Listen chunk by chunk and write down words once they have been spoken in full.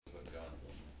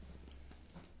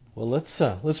Well, let's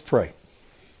pray.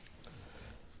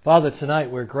 Father,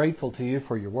 tonight we're grateful to you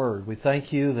for your word. We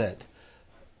thank you that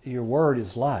your word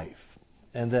is life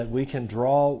and that we can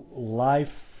draw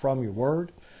life from your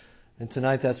word. And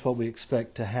tonight that's what we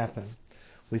expect to happen.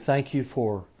 We thank you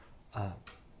for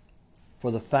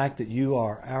the fact that you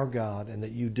are our God and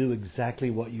that you do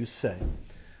exactly what you say.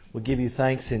 We give you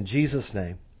thanks in Jesus'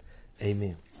 name.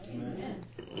 Amen. Amen.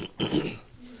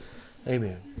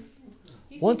 Amen.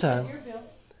 One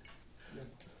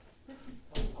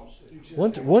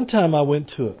time I went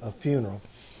to a funeral.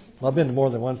 Well, I've been to more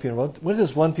than one funeral. I went to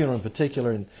this one funeral in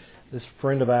particular, and this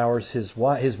friend of ours, his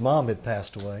mom had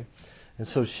passed away. And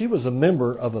so she was a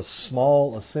member of a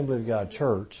small Assembly of God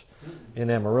church in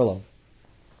Amarillo.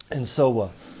 And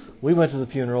so we went to the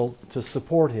funeral to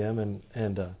support him,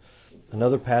 and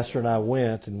another pastor and I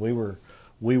went, and we were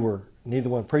neither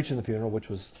one preaching the funeral, which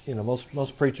was,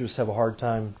 most preachers have a hard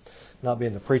time not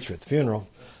being the preacher at the funeral.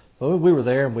 But we were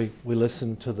there, and we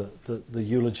listened to the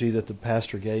eulogy that the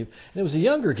pastor gave. And it was a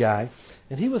younger guy,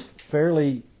 and he was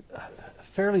fairly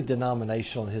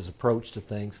denominational in his approach to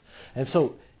things. And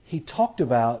so he talked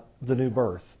about the new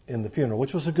birth in the funeral,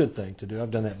 which was a good thing to do. I've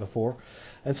done that before.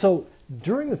 And so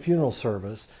during the funeral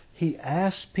service, he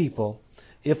asked people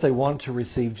if they wanted to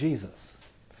receive Jesus.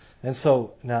 And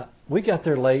so now we got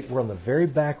there late. We're on the very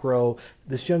back row.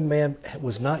 This young man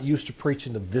was not used to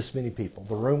preaching to this many people.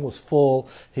 The room was full.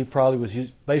 He probably was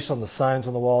used, based on the signs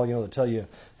on the wall, that tell you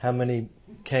how many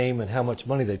came and how much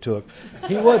money they took.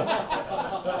 He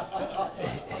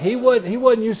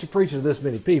wasn't used to preaching to this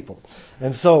many people.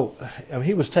 And so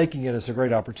he was taking it as a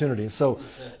great opportunity. And so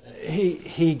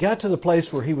he got to the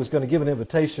place where he was going to give an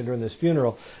invitation during this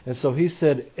funeral. And so he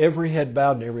said, every head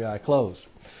bowed and every eye closed.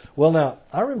 Well, now,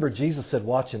 I remember Jesus said,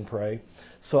 watch and pray.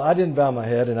 So I didn't bow my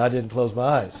head and I didn't close my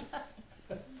eyes.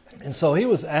 And so he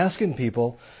was asking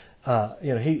people,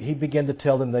 he began to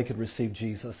tell them they could receive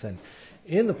Jesus. And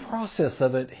in the process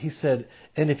of it, he said,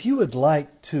 and if you would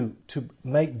like to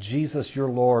make Jesus your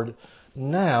Lord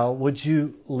now, would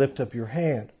you lift up your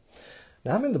hand?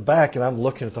 Now, I'm in the back and I'm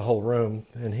looking at the whole room.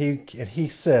 And he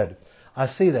said, I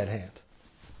see that hand.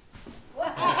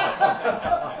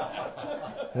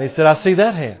 And he said, I see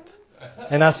that hand.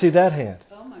 And I see that hand.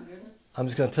 Oh my goodness. I'm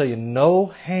just going to tell you, no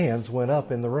hands went up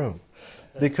in the room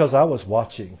because I was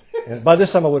watching. And by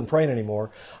this time I wasn't praying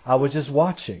anymore. I was just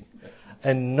watching.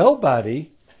 And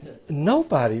nobody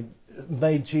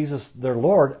made Jesus their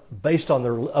Lord based on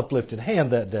their uplifted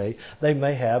hand that day. They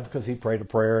may have because he prayed a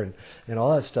prayer and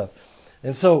all that stuff.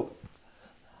 And so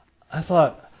I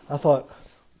thought,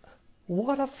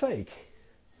 what a fake.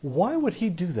 Why would he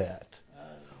do that?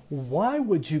 Why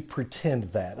would you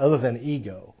pretend that other than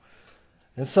ego?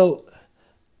 And so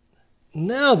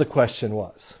now the question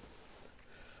was,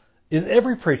 is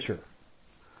every preacher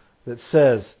that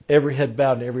says every head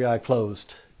bowed and every eye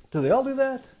closed, do they all do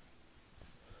that?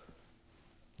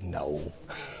 No.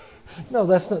 No,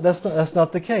 that's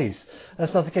not the case.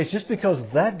 That's not the case. Just because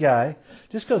that guy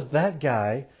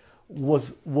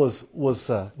was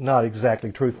not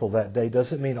exactly truthful that day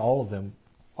doesn't mean all of them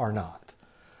are not.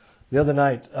 The other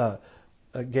night,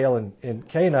 Gail and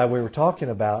Kay and I, we were talking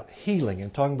about healing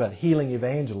and talking about healing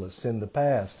evangelists in the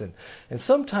past. And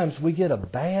sometimes we get a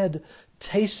bad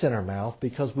taste in our mouth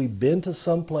because we've been to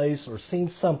some place or seen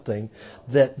something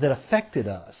that affected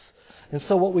us. And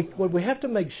so what we have to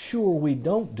make sure we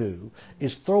don't do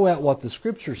is throw out what the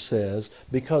Scripture says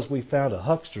because we found a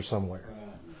huckster somewhere.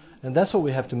 And that's what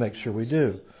we have to make sure we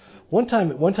do. One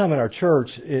time in our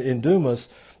church in Dumas,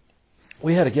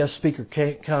 we had a guest speaker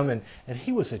come, and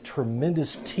he was a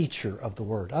tremendous teacher of the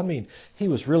Word. I mean, he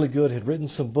was really good, had written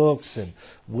some books, and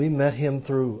we met him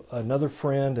through another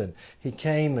friend, and he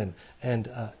came, and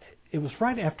it was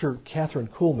right after Catherine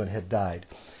Kuhlman had died.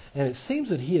 And it seems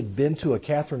that he had been to a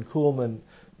Catherine Kuhlman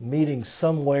meeting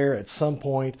somewhere at some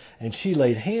point, and she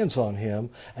laid hands on him,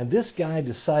 and this guy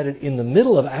decided in the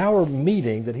middle of our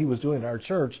meeting that he was doing at our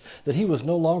church that he was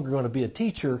no longer going to be a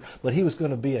teacher, but he was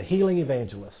going to be a healing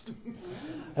evangelist.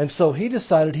 And so he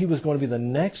decided he was going to be the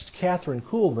next Catherine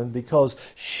Kuhlman because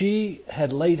she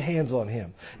had laid hands on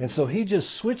him. And so he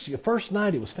just switched. The first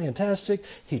night it was fantastic.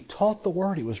 He taught the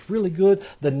Word. It was really good.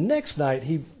 The next night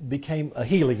he became a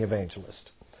healing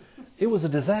evangelist. It was a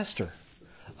disaster.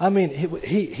 I mean,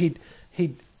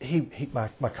 my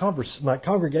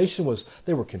congregation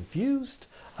they were confused.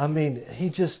 I mean,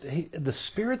 the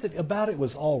spirit about it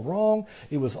was all wrong.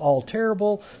 It was all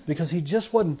terrible because he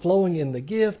just wasn't flowing in the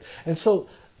gift. And so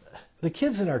the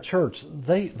kids in our church,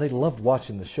 they loved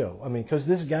watching the show. I mean, because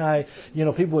this guy,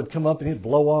 people would come up and he'd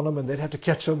blow on them and they'd have to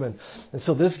catch them. And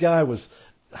so this guy was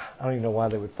I don't even know why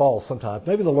they would fall sometimes.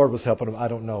 Maybe the Lord was helping them. I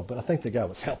don't know. But I think the guy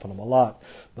was helping them a lot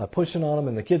by pushing on them.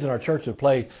 And the kids in our church would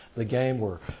play the game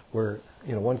where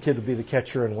one kid would be the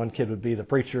catcher and one kid would be the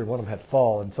preacher and one of them had to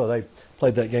fall. And so they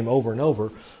played that game over and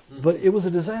over. But it was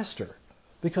a disaster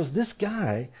because this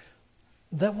guy,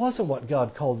 that wasn't what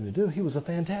God called him to do. He was a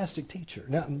fantastic teacher.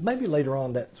 Now, maybe later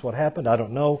on that's what happened. I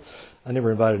don't know. I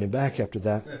never invited him back after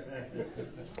that.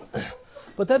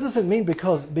 But that doesn't mean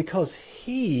because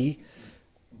he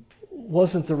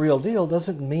wasn't the real deal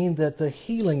doesn't mean that the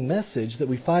healing message that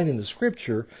we find in the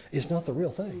Scripture is not the real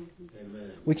thing.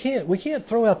 Amen. We can't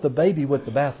throw out the baby with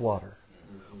the bathwater.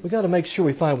 We got to make sure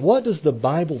we find, what does the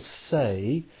Bible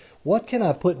say? What can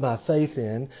I put my faith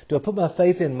in? Do I put my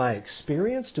faith in my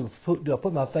experience? Do I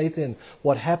put my faith in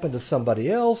what happened to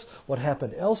somebody else? What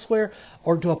happened elsewhere?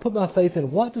 Or do I put my faith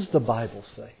in what does the Bible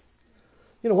say?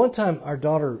 One time our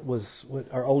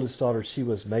oldest daughter, she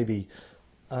was maybe,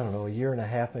 I don't know, a year and a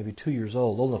half, maybe 2 years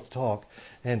old enough to talk.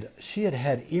 And she had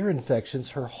had ear infections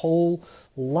her whole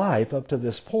life up to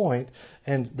this point.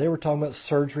 And they were talking about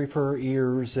surgery for her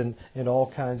ears and all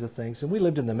kinds of things. And we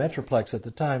lived in the Metroplex at the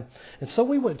time. And so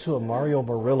we went to a Mario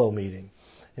Murillo meeting.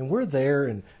 And we're there,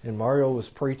 and Mario was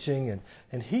preaching.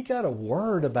 And he got a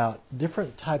word about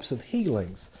different types of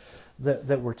healings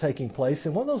that were taking place.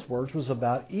 And one of those words was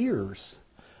about ears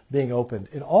being opened.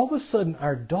 And all of a sudden,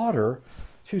 our daughter,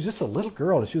 she was just a little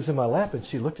girl, and she was in my lap, and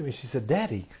she looked at me and she said,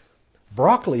 "Daddy,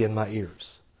 broccoli in my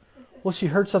ears." Well, she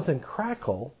heard something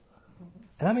crackle,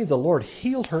 and I mean, the Lord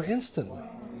healed her instantly.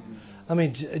 I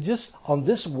mean, just on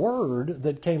this word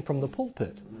that came from the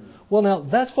pulpit. Well, now,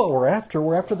 that's what we're after.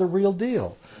 We're after the real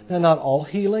deal. Now, not all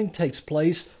healing takes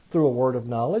place through a word of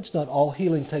knowledge. Not all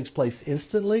healing takes place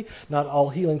instantly. Not all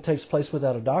healing takes place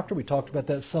without a doctor. We talked about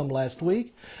that some last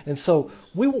week. And so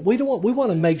we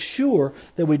want to make sure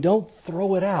that we don't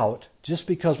throw it out just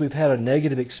because we've had a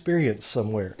negative experience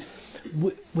somewhere.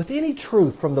 With any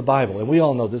truth from the Bible, and we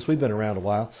all know this, we've been around a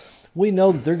while, we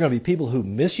know that there are going to be people who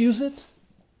misuse it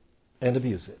and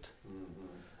abuse it.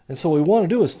 And so what we want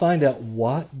to do is find out,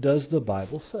 what does the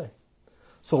Bible say?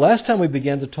 So last time we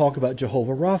began to talk about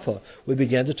Jehovah Rapha. We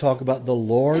began to talk about the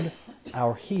Lord,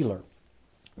 our healer.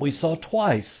 We saw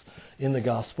twice in the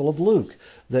Gospel of Luke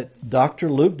that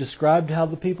Dr. Luke described how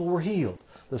the people were healed.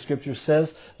 The Scripture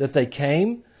says that they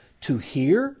came to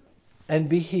hear and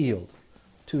be healed.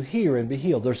 To hear and be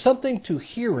healed. There's something to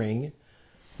hearing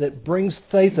that brings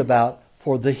faith about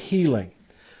for the healing.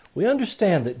 We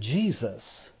understand that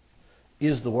Jesus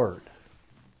is the Word.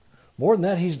 More than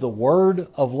that, He's the Word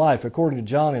of life. According to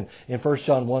John in 1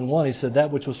 John 1:1, he said,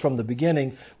 "That which was from the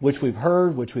beginning, which we've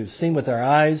heard, which we've seen with our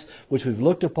eyes, which we've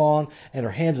looked upon, and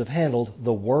our hands have handled,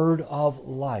 the Word of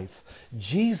life."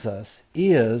 Jesus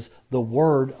is the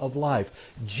Word of life.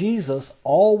 Jesus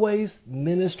always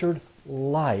ministered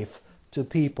life to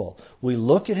people. We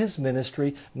look at His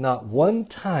ministry, not one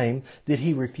time did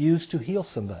He refuse to heal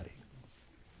somebody.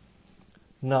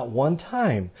 Not one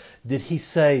time did He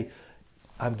say,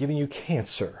 "I'm giving you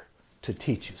cancer to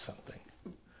teach you something."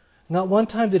 Not one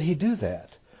time did He do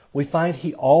that. We find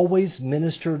He always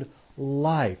ministered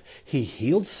life. He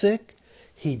healed sick.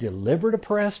 He delivered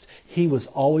oppressed. He was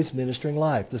always ministering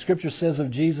life. The Scripture says of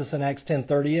Jesus in Acts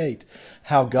 10:38,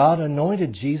 how God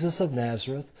anointed Jesus of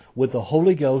Nazareth with the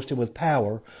Holy Ghost and with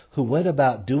power, who went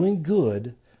about doing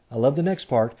good, I love the next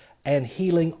part, and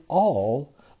healing all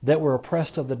that were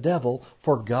oppressed of the devil,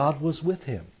 for God was with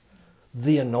Him.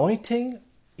 The anointing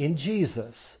in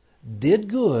Jesus did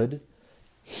good,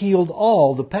 healed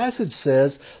all. The passage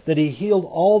says that He healed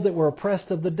all that were oppressed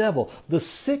of the devil. The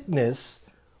sickness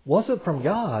wasn't from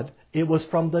God, it was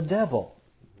from the devil.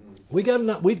 We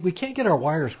can't get our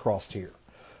wires crossed here.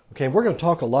 Okay, we're going to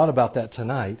talk a lot about that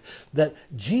tonight. That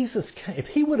Jesus,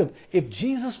 if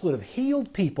Jesus would have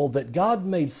healed people that God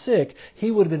made sick,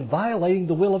 He would have been violating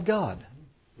the will of God.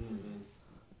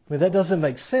 I mean, that doesn't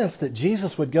make sense that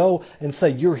Jesus would go and say,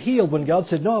 "You're healed," when God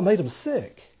said, "No, I made them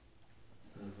sick."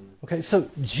 Okay, so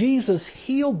Jesus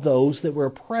healed those that were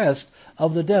oppressed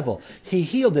of the devil. He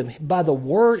healed them by the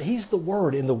Word. He's the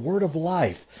Word in the Word of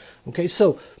life. Okay,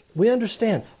 so we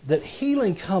understand that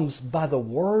healing comes by the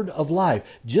Word of life,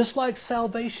 just like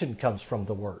salvation comes from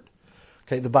the Word.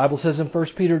 Okay, the Bible says in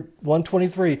 1 Peter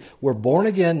 1:23, we're born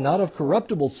again, not of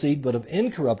corruptible seed, but of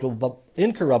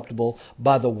incorruptible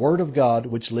by the Word of God,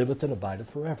 which liveth and abideth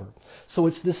forever. So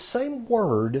it's the same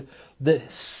Word that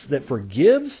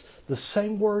forgives, the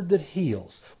same Word that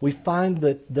heals. We find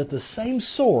that the same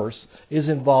source is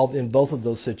involved in both of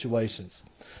those situations.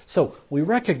 So we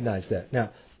recognize that. Now,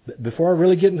 before I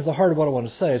really get into the heart of what I want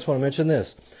to say, I just want to mention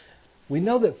this. We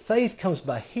know that faith comes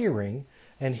by hearing,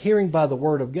 and hearing by the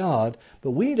Word of God.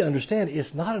 But we need to understand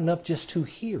it's not enough just to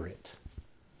hear it.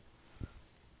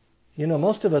 You know,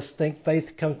 most of us think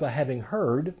faith comes by having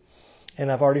heard, and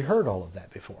I've already heard all of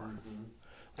that before.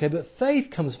 Okay, but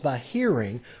faith comes by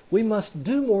hearing. We must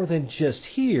do more than just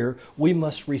hear. We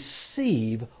must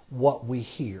receive what we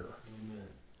hear.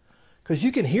 Because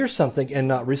you can hear something and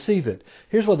not receive it.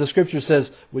 Here's what the Scripture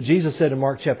says, what Jesus said in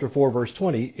Mark chapter 4, verse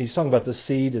 20. He's talking about the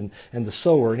seed and the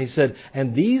sower. And he said,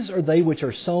 "And these are they which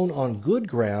are sown on good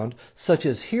ground, such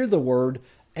as hear the word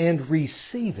and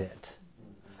receive it,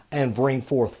 and bring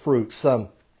forth fruit, some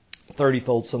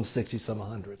 30-fold, some 60, some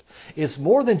 100. It's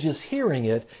more than just hearing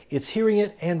it. It's hearing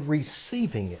it and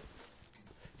receiving it.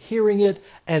 Hearing it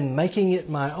and making it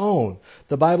my own.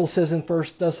 The Bible says in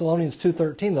 1 Thessalonians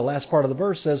 2:13, the last part of the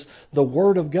verse says, "The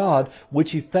word of God,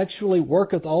 which effectually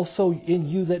worketh also in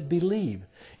you that believe."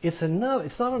 It's enough.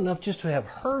 It's not enough just to have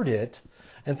heard it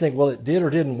and think, well, it did or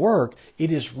didn't work.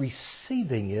 It is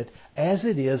receiving it as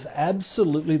it is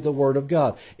absolutely the word of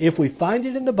God. If we find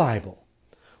it in the Bible,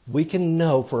 we can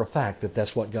know for a fact that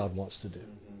that's what God wants to do.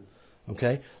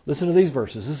 Okay? Listen to these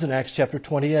verses. This is in Acts chapter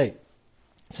 28.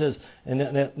 It says,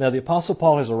 and now the Apostle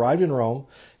Paul has arrived in Rome.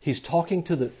 He's talking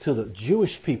to the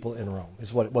Jewish people in Rome,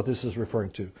 is what this is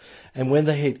referring to. And when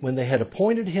they had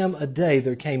appointed him a day,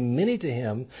 there came many to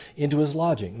him into his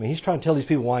lodging. I mean, he's trying to tell these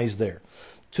people why he's there.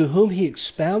 To whom he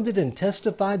expounded and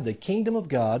testified the kingdom of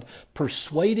God,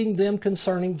 persuading them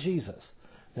concerning Jesus.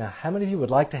 Now, how many of you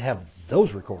would like to have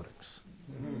those recordings?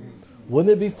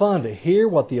 Wouldn't it be fun to hear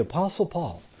what the Apostle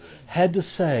Paul had to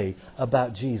say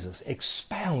about Jesus,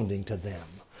 expounding to them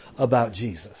about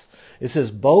Jesus? It says,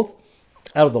 both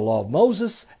out of the law of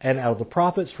Moses and out of the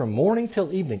prophets from morning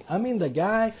till evening. I mean, the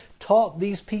guy taught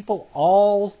these people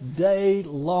all day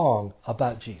long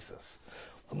about Jesus.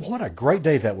 What a great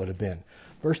day that would have been.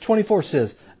 Verse 24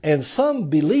 says, "And some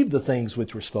believed the things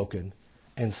which were spoken,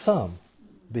 and some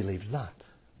believed not."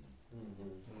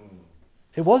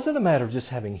 It wasn't a matter of just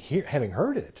having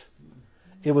heard it.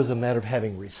 It was a matter of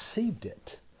having received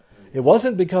it. It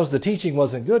wasn't because the teaching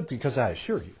wasn't good, because I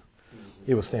assure you,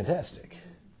 it was fantastic.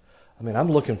 I mean,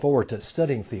 I'm looking forward to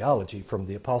studying theology from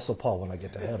the Apostle Paul when I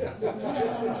get to heaven.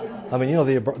 I mean, you know,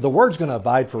 the Word's going to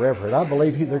abide forever. And I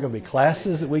believe there are going to be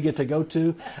classes that we get to go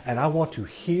to. And I want to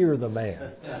hear the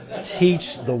man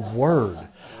teach the Word.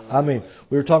 I mean,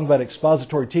 we were talking about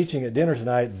expository teaching at dinner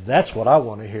tonight. That's what I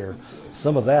want to hear.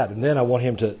 Some of that. And then I want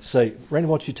him to say, "Randy,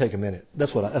 why don't you take a minute?"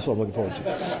 That's what I'm looking forward to.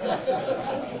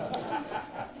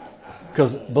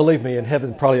 Because believe me, in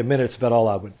heaven, probably a minute's about all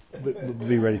I would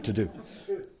be ready to do.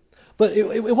 But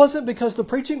it wasn't because the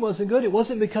preaching wasn't good. It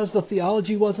wasn't because the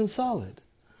theology wasn't solid.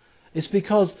 It's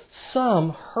because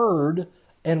some heard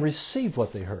and received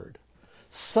what they heard.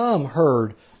 Some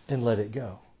heard and let it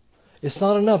go. It's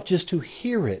not enough just to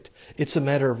hear it. It's a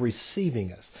matter of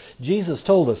receiving us. Jesus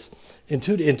told us in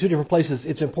two different places,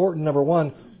 it's important, number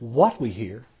one, what we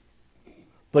hear.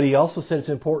 But he also said it's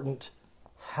important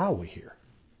how we hear.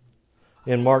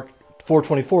 In Mark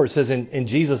 4:24, it says, and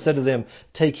Jesus said to them,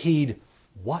 "Take heed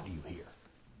what you hear."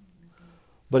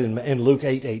 But in Luke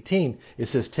 8:18, it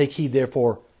says, "Take heed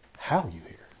therefore how you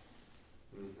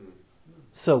hear."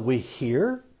 So we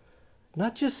hear,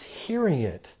 not just hearing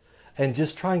it and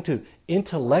just trying to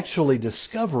intellectually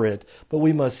discover it, but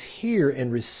we must hear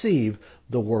and receive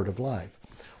the word of life.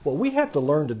 What we have to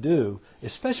learn to do,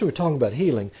 especially when we're talking about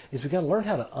healing, is we've got to learn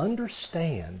how to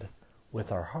understand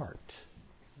with our heart.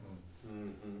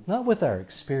 Not with our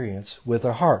experience, with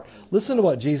our heart. Listen to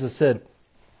what Jesus said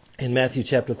in Matthew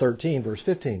chapter 13, verse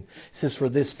 15. It says, "For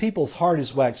this people's heart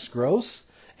is waxed gross,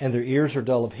 and their ears are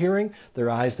dull of hearing, their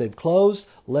eyes they've closed,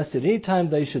 lest at any time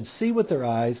they should see with their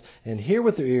eyes, and hear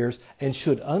with their ears, and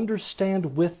should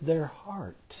understand with their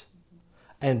heart,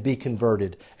 and be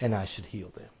converted, and I should heal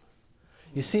them."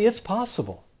 You see, it's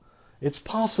possible. It's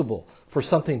possible for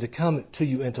something to come to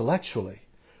you intellectually,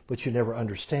 but you never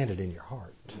understand it in your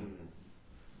heart.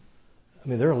 I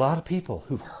mean, there are a lot of people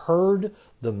who've heard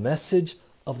the message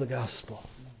of the gospel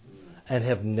and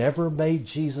have never made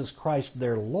Jesus Christ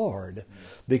their Lord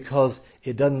because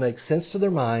it doesn't make sense to their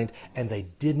mind and they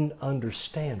didn't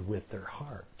understand with their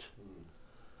heart.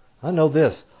 I know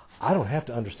this. I don't have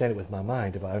to understand it with my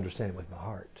mind if I understand it with my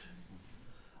heart.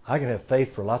 I can have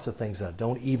faith for lots of things that I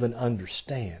don't even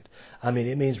understand. I mean,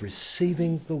 it means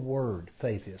receiving the Word.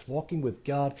 Faith is. Walking with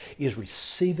God is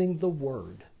receiving the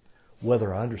Word,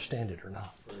 whether I understand it or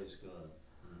not. Praise God.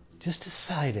 Just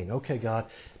deciding, okay, God,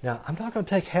 now I'm not going to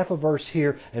take half a verse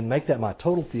here and make that my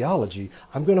total theology.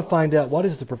 I'm going to find out what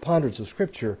is the preponderance of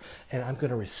Scripture, and I'm going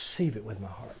to receive it with my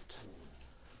heart.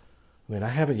 I mean, I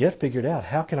haven't yet figured out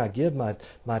how can I give my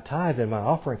tithe and my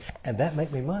offering and that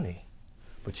make me money.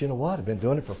 But you know what? I've been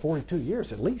doing it for 42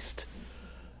 years at least.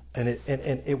 And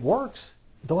it works.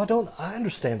 Though I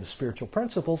understand the spiritual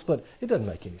principles, but it doesn't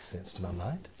make any sense to my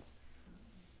mind.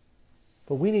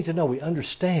 But we need to know we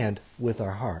understand with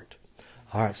our heart.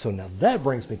 All right, so now that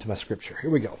brings me to my scripture. Here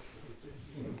we go.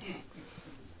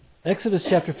 Exodus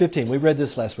chapter 15. We read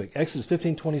this last week. Exodus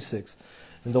 15:26.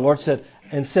 And the Lord said,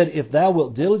 if thou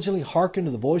wilt diligently hearken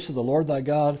to the voice of the Lord thy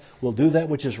God, will do that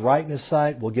which is right in his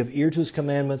sight, will give ear to his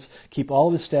commandments, keep all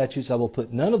of his statutes, I will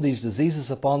put none of these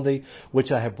diseases upon thee,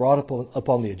 which I have brought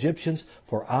upon the Egyptians,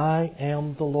 for I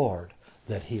am the Lord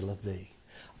that healeth thee.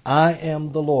 I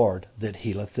am the Lord that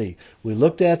healeth thee. We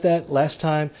looked at that last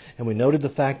time, and we noted the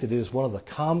fact that it is one of the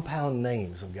compound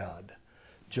names of God.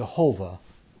 Jehovah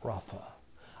Rapha.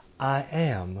 I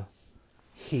am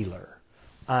healer.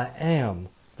 I am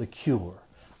the cure.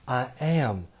 I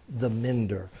am the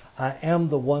mender. I am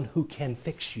the one who can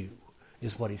fix you,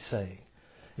 is what he's saying.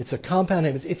 It's a compound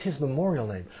name. It's his memorial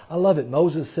name. I love it.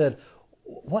 Moses said,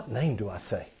 what name do I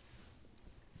say?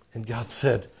 And God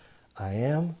said, I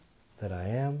am that I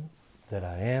am, that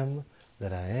I am,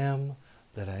 that I am,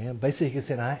 that I am. Basically, he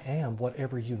said, I am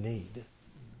whatever you need.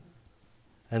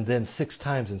 And then 6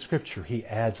 times in Scripture, he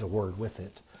adds a word with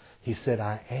it. He said,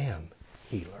 I am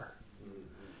healer.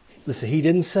 Listen, he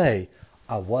didn't say,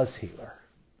 I was healer.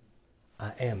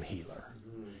 I am healer.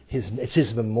 It's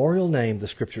his memorial name, the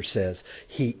Scripture says.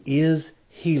 He is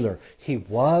healer. He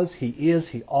was, he is,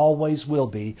 he always will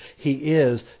be. He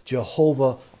is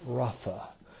Jehovah Rapha.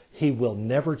 He will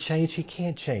never change. He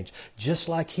can't change. Just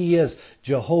like he is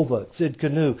Jehovah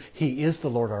Tzidkenu. He is the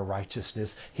Lord our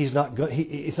righteousness. It's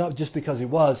not just because he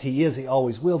was. He is. He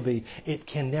always will be. It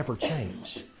can never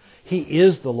change. He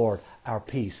is the Lord our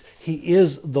peace. He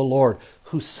is the Lord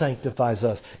who sanctifies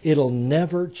us. It'll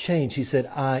never change. He said,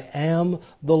 I am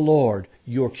the Lord,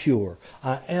 your cure.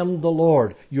 I am the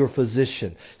Lord, your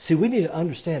physician. See, we need to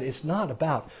understand it's not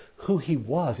about who he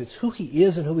was. It's who he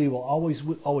is and who he will always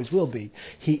will be.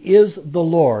 He is the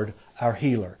Lord, our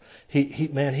healer.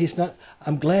 He's not.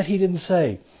 I'm glad he didn't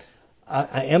say,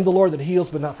 I am the Lord that heals,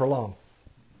 but not for long.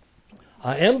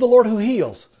 I am the Lord who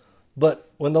heals, but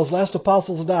when those last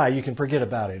apostles die, you can forget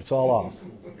about it. It's all off.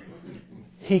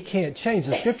 He can't change.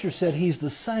 The Scripture said he's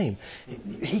the same.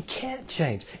 He can't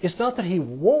change. It's not that he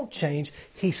won't change.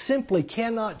 He simply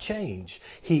cannot change.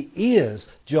 He is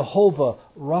Jehovah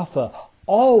Rapha.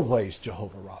 Always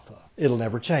Jehovah Rapha. It'll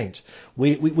never change.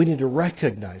 We need to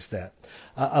recognize that.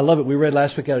 I love it. We read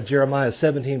last week out of Jeremiah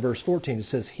 17 verse 14. It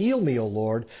says, heal me, O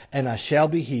Lord, and I shall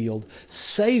be healed.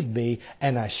 Save me,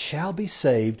 and I shall be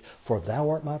saved, for thou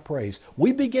art my praise.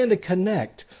 We began to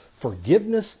connect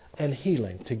forgiveness and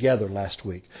healing together last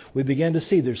week. We began to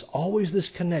see there's always this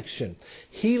connection,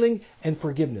 healing and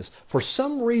forgiveness. For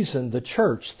some reason, the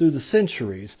church through the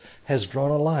centuries has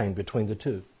drawn a line between the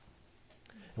two.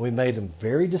 And we made them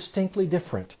very distinctly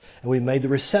different. And we made the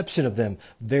reception of them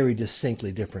very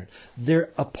distinctly different. They're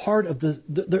a part of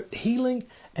the healing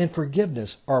and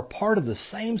forgiveness are a part of the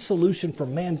same solution for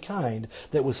mankind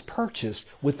that was purchased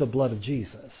with the blood of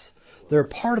Jesus. They're a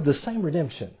part of the same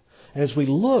redemption. And as we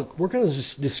look, we're going to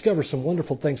just discover some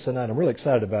wonderful things tonight. I'm really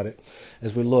excited about it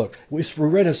as we look. We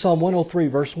read in Psalm 103,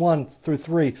 verse 1 through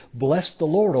 3, bless the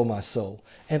Lord, O my soul,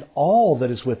 and all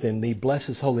that is within me, bless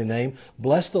his holy name.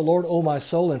 Bless the Lord, O my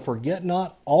soul, and forget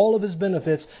not all of his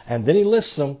benefits. And then he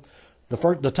lists them.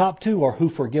 The top 2 are who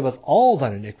forgiveth all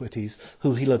thine iniquities,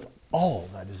 who healeth all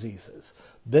thy diseases.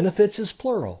 Benefits is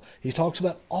plural. He talks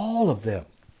about all of them.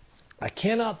 I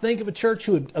cannot think of a church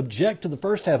who would object to the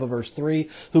first half of verse 3,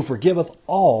 who forgiveth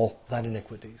all thine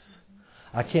iniquities.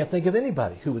 I can't think of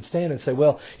anybody who would stand and say,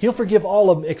 well, he'll forgive all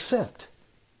of them except.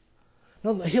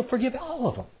 No, he'll forgive all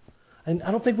of them. And I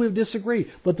don't think we would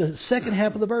disagree. But the second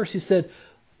half of the verse, he said,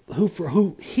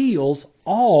 who heals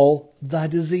all thy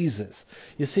diseases.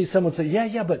 You see, someone say,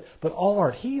 yeah, but all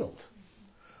aren't healed.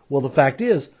 Well, the fact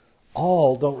is,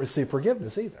 all don't receive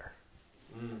forgiveness either.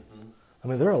 I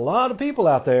mean, there are a lot of people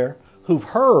out there who've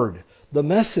heard the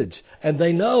message and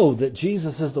they know that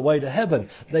Jesus is the way to heaven.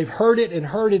 They've heard it and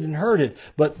heard it and heard it,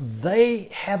 but they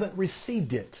haven't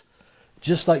received it,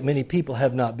 just like many people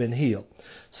have not been healed.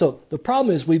 So the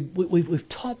problem is we've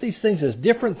taught these things as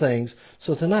different things.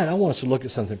 So tonight I want us to look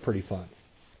at something pretty fun.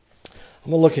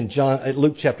 I'm going to look at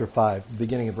Luke chapter 5,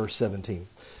 beginning of verse 17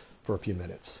 for a few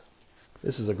minutes.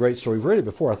 This is a great story. We've read it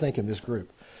before, I think, in this group.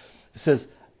 It says,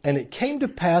 and it came to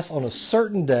pass on a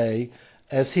certain day,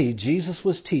 as Jesus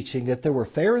was teaching, that there were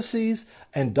Pharisees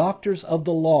and doctors of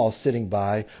the law sitting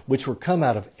by, which were come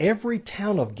out of every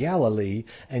town of Galilee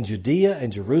and Judea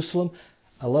and Jerusalem.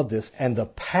 I love this. And the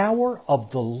power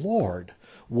of the Lord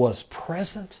was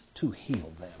present to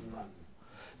heal them.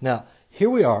 Now, here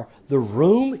we are. The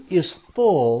room is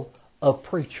full of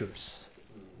preachers.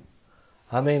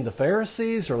 I mean, the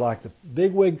Pharisees are like the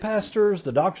bigwig pastors.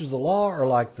 The doctors of the law are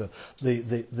like the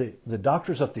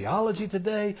doctors of theology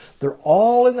today. They're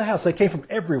all in the house. They came from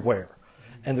everywhere.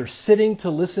 And they're sitting to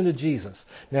listen to Jesus.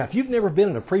 Now, if you've never been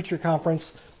in a preacher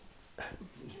conference,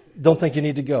 don't think you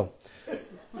need to go.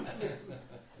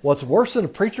 What's worse than a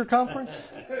preacher conference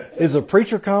is a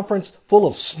preacher conference full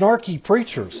of snarky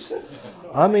preachers.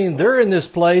 I mean, they're in this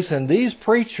place, and these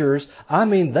preachers, I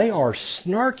mean, they are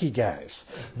snarky guys.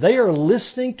 They are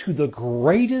listening to the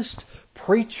greatest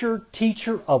preacher,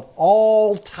 teacher of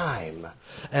all time.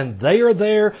 And they are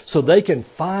there so they can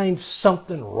find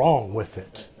something wrong with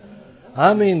it.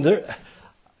 I mean,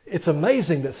 it's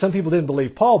amazing that some people didn't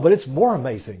believe Paul, but it's more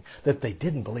amazing that they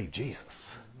didn't believe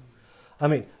Jesus. I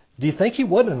mean, do you think he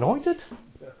wasn't anointed?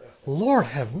 Lord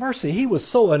have mercy. He was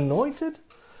so anointed.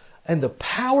 And the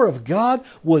power of God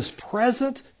was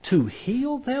present to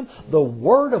heal them. The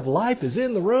word of life is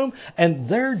in the room, and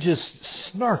they're just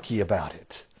snarky about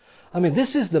it. I mean,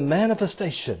 this is the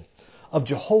manifestation of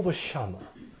Jehovah Shammah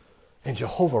and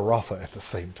Jehovah Rapha at the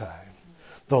same time.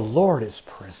 The Lord is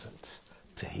present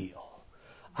to heal.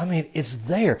 I mean, it's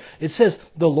there. It says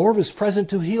the Lord was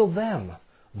present to heal them.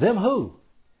 Them who?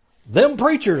 Them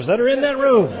preachers that are in that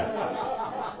room.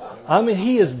 I mean,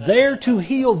 He is there to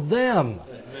heal them.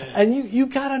 And you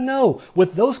got to know,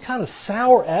 with those kind of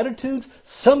sour attitudes,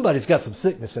 somebody's got some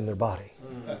sickness in their body.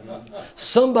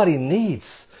 Somebody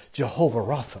needs Jehovah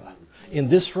Rapha in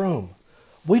this room.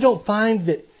 We don't find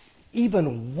that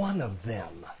even one of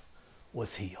them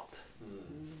was healed.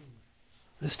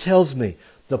 This tells me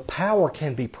the power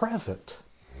can be present,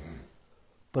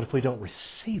 but if we don't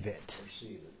receive it,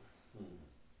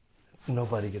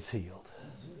 nobody gets healed.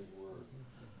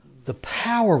 The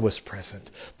power was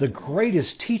present. The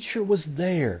greatest teacher was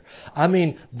there. I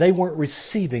mean, they weren't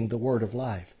receiving the word of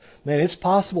life. Man, it's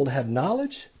possible to have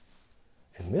knowledge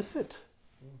and miss it.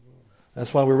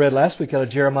 That's why we read last week out of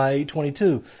Jeremiah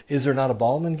 8:22. Is there not a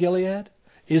balm in Gilead?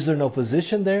 Is there no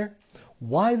physician there?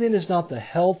 Why then is not the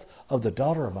health of the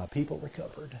daughter of my people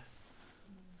recovered?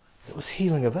 There was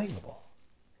healing available.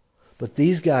 But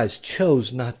these guys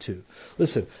chose not to.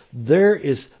 Listen,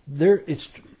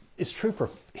 it's true for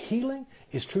healing.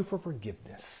 It's true for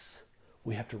forgiveness.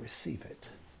 We have to receive it.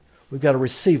 We've got to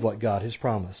receive what God has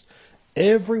promised.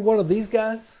 Every one of these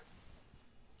guys,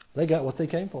 they got what they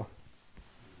came for.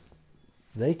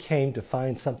 They came to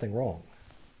find something wrong.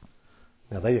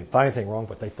 Now, they didn't find anything wrong,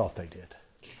 but they thought they did.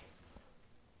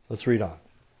 Let's read on.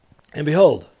 And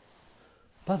behold,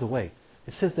 by the way,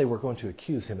 it says they were going to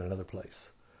accuse him in another place.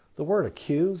 The word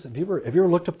accuse, have you ever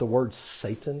looked up the word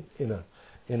Satan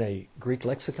in a Greek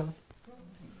lexicon?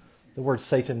 The word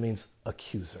Satan means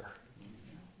accuser.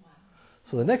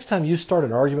 So the next time you start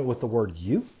an argument with the word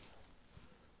you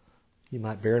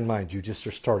might bear in mind you just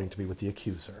are starting to be with the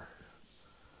accuser.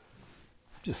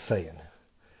 Just saying.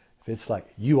 If it's like,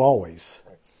 you always,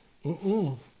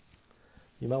 you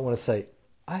might want to say,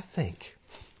 I think,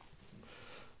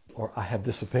 or I have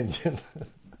this opinion,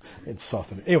 and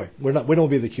soften it. Anyway, we don't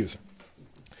be the accuser.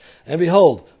 And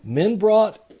behold, men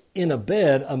brought in a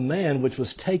bed a man which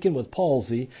was taken with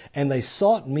palsy, and they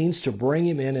sought means to bring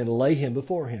him in and lay him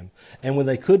before him. And when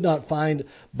they could not find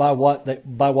by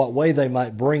what way they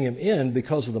might bring him in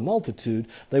because of the multitude,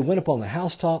 they went upon the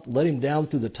housetop, let him down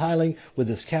through the tiling with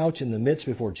his couch in the midst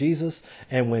before Jesus.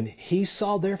 And when he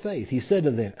saw their faith, he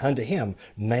said unto him,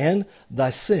 Man,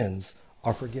 thy sins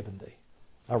are forgiven thee.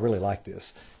 I really like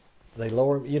this. They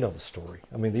lower him. You know the story.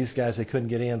 I mean, these guys, they couldn't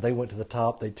get in. They went to the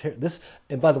top.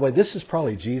 And by the way, this is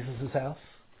probably Jesus'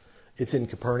 house. It's in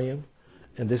Capernaum.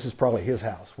 And this is probably his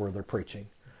house where they're preaching.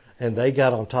 And they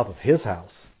got on top of his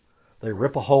house. They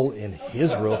rip a hole in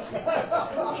his roof.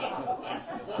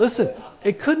 Listen,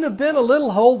 it couldn't have been a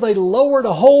little hole. They lowered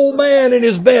a whole man in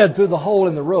his bed through the hole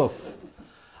in the roof.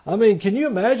 I mean, can you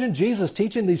imagine Jesus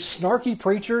teaching these snarky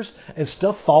preachers and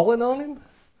stuff falling on him?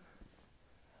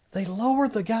 They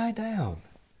lowered the guy down.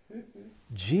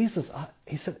 Jesus,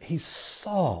 he said, he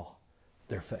saw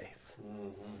their faith.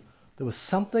 There was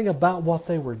something about what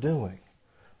they were doing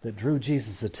that drew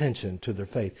Jesus' attention to their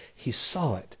faith. He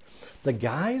saw it. The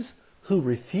guys who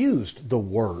refused the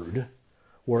word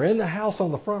were in the house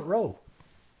on the front row.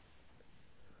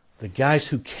 The guys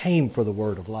who came for the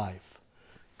word of life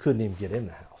couldn't even get in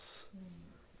the house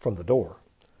from the door.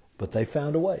 But they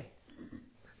found a way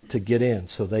to get in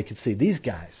so they could see. These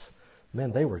guys,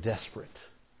 man, they were desperate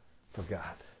for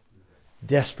God.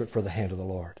 Desperate for the hand of the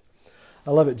Lord.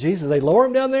 I love it. Jesus, they lower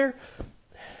him down there.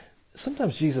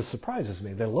 Sometimes Jesus surprises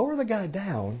me. They lower the guy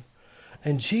down,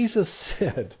 and Jesus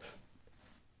said,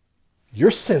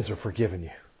 Your sins are forgiven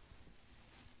you.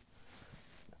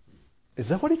 Is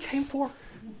that what he came for?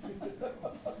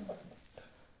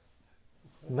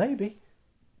 Maybe.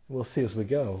 We'll see as we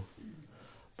go.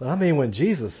 But I mean, when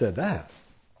Jesus said that,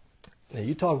 now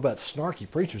you talk about snarky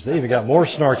preachers. They even got more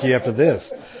snarky after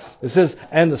this. It says,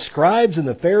 and the scribes and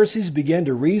the Pharisees began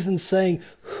to reason, saying,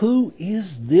 who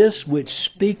is this which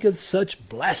speaketh such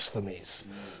blasphemies?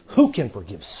 Who can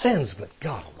forgive sins but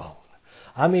God alone?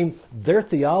 I mean, their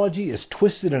theology is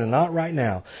twisted in a knot right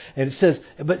now. And it says,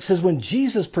 when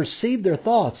Jesus perceived their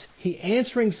thoughts, he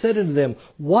answering said unto them,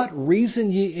 what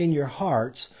reason ye in your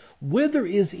hearts? Whither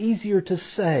is easier to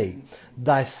say,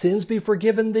 thy sins be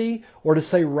forgiven thee, or to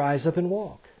say, rise up and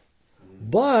walk?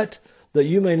 But that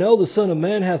you may know the Son of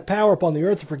Man hath power upon the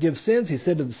earth to forgive sins, he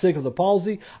said to the sick of the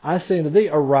palsy, I say unto thee,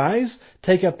 arise,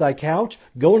 take up thy couch,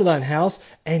 go into thine house.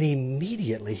 And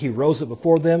immediately he rose up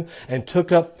before them, and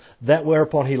took up that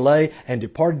whereupon he lay, and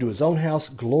departed to his own house,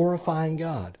 glorifying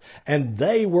God. And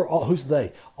they were all, who's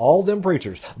they? All them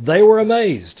preachers. They were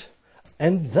amazed,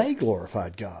 and they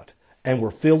glorified God, and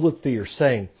were filled with fear,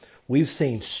 saying, we've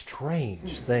seen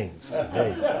strange things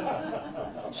today.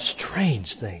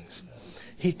 Strange things.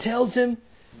 He tells him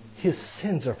his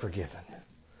sins are forgiven.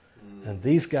 And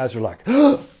these guys are like,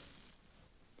 who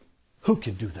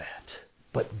can do that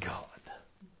but God?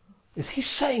 Is he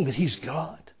saying that he's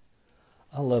God?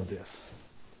 I love this.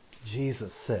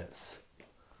 Jesus says,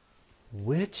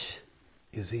 which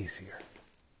is easier?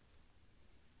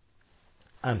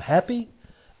 I'm happy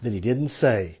that he didn't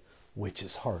say, which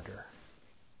is harder.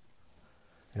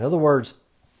 In other words,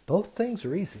 both things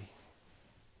are easy.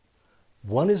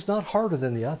 One is not harder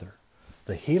than the other.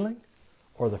 The healing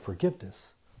or the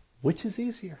forgiveness. Which is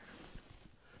easier?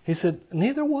 He said,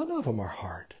 neither one of them are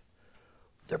hard.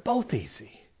 They're both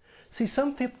easy. See,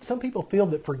 some people feel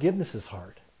that forgiveness is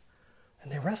hard,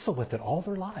 and they wrestle with it all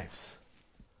their lives.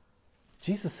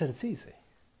 Jesus said it's easy.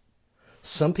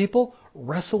 Some people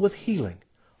wrestle with healing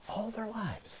all their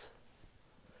lives.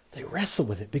 They wrestle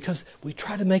with it because we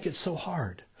try to make it so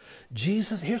hard.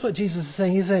 Here's what Jesus is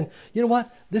saying. He's saying, you know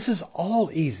what? This is all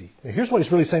easy. Now, here's what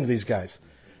he's really saying to these guys.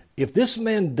 If this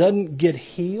man doesn't get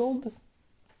healed,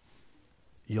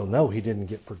 you'll know he didn't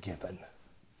get forgiven.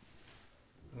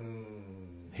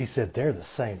 He said they're the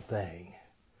same thing.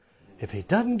 If he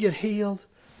doesn't get healed,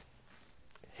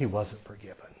 he wasn't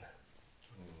forgiven.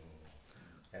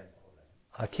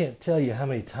 I can't tell you how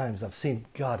many times I've seen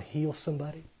God heal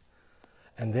somebody,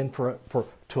 and then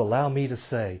to allow me to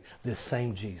say, this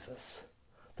same Jesus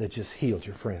that just healed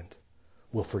your friend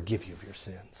will forgive you of your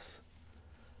sins.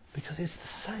 Because it's the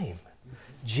same.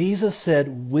 Jesus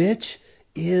said, which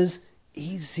is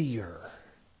easier?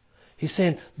 He's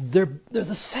saying, they're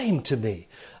the same to me.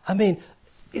 I mean,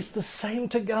 it's the same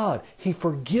to God. He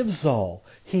forgives all.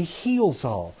 He heals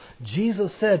all.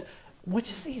 Jesus said,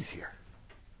 which is easier?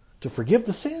 To forgive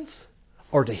the sins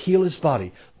or to heal his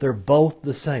body? They're both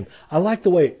the same. I like the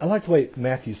way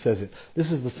Matthew says it.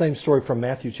 This is the same story from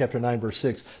Matthew chapter 9, verse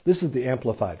 6. This is the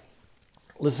Amplified.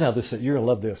 Listen how this says. You're going to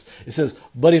love this. It says,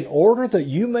 but in order that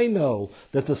you may know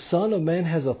that the Son of Man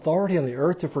has authority on the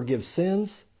earth to forgive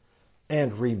sins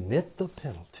and remit the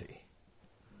penalty,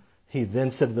 he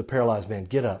then said to the paralyzed man,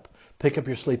 get up, pick up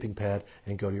your sleeping pad,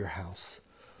 and go to your house.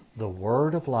 The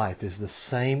word of life is the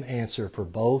same answer for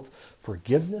both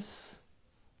forgiveness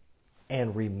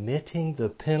and remitting the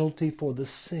penalty for the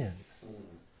sin.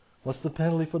 What's the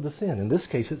penalty for the sin? In this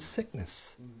case, it's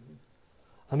sickness.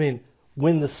 I mean,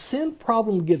 when the sin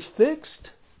problem gets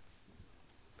fixed,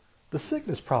 the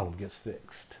sickness problem gets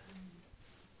fixed.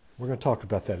 We're going to talk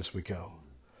about that as we go.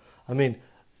 I mean,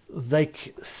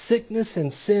 sickness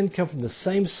and sin come from the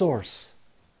same source,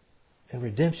 and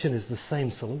redemption is the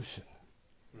same solution.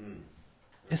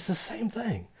 It's the same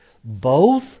thing.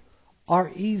 Both are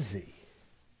easy.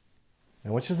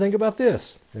 Now, I want you to think about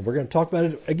this, and we're going to talk about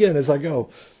it again as I go.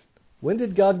 When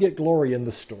did God get glory in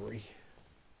the story?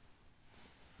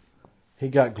 He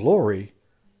got glory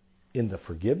in the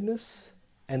forgiveness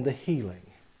and the healing,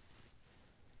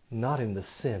 not in the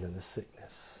sin and the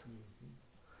sickness.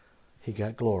 He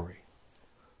got glory.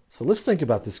 So let's think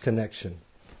about this connection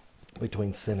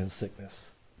between sin and sickness.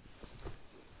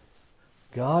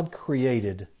 God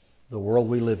created the world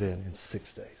we live in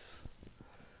 6 days.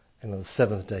 And on the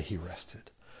seventh day, he rested.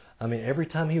 I mean, every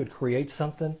time he would create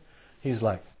something, he's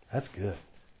like, that's good.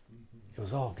 It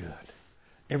was all good.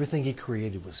 Everything he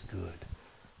created was good.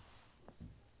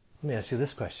 Let me ask you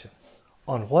this question.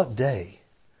 On what day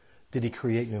did he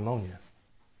create pneumonia?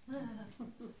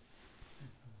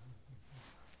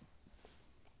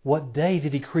 What day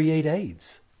did he create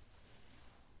AIDS?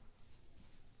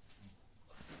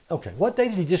 Okay, what day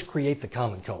did he just create the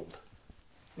common cold?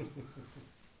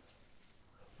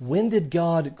 When did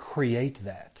God create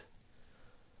that?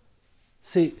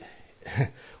 See,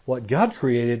 what God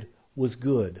created was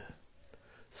good.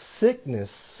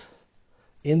 Sickness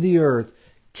in the earth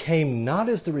came not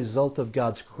as the result of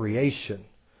God's creation,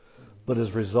 but as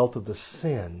a result of the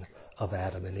sin of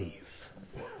Adam and Eve.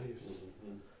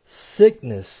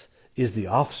 Sickness is the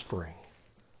offspring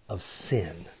of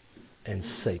sin and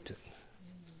Satan.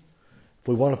 If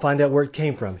we want to find out where it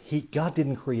came from, God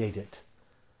didn't create it.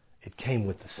 It came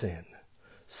with the sin.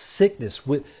 Sickness.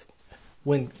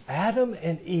 When Adam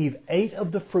and Eve ate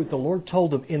of the fruit, the Lord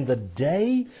told them, in the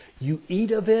day you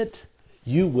eat of it,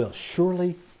 you will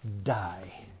surely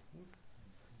die.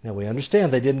 Now we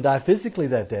understand they didn't die physically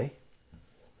that day,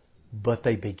 but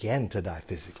they began to die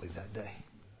physically that day.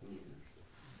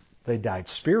 They died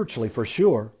spiritually for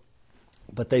sure,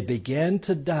 but they began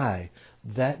to die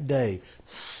that day.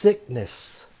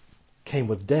 Sickness came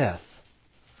with death.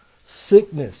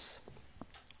 Sickness,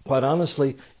 quite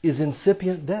honestly, is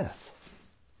incipient death.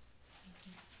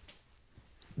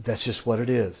 That's just what it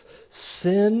is.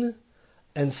 Sin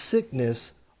and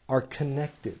sickness are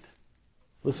connected.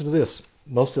 Listen to this.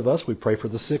 Most of us, we pray for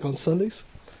the sick on Sundays.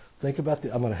 Think about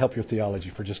I'm going to help your theology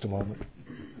for just a moment.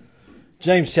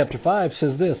 James chapter 5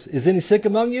 says this, is any sick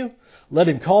among you? Let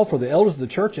him call for the elders of the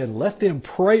church and let them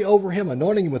pray over him,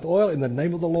 anointing him with oil in the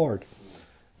name of the Lord.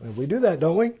 Well, we do that,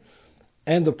 don't we?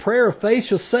 And the prayer of faith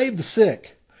shall save the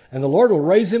sick, and the Lord will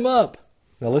raise him up.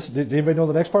 Now listen, did anybody know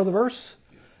the next part of the verse?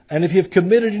 And if you have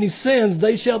committed any sins,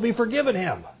 they shall be forgiven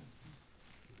him.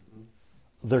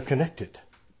 They're connected.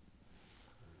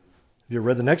 Have you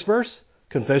read the next verse?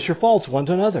 Confess your faults one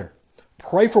to another.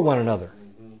 Pray for one another.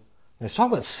 Now, it's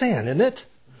talking about sin, isn't it?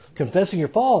 Confessing your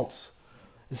faults.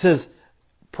 It says,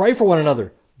 pray for one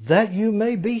another that you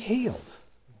may be healed.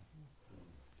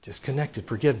 Just connected,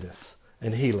 forgiveness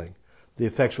and healing. The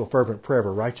effectual fervent prayer of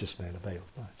a righteous man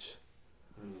availeth much.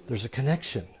 There's a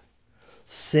connection.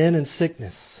 Sin and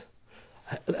sickness.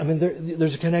 I mean,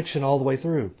 there's a connection all the way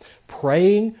through.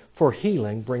 Praying for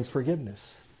healing brings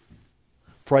forgiveness.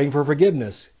 Praying for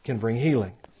forgiveness can bring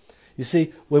healing. You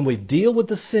see, when we deal with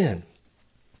the sin,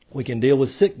 we can deal with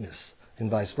sickness and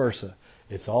vice versa.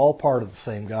 It's all part of the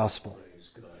same gospel.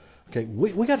 Okay,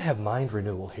 we got to have mind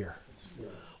renewal here.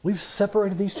 We've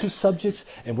separated these two subjects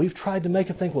and we've tried to make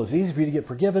it think, well, it's easy for you to get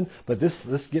forgiven, but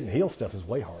this getting healed stuff is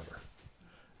way harder.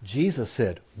 Jesus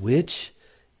said, which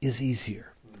is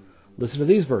easier? Listen to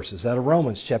these verses out of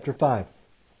Romans chapter 5. I'm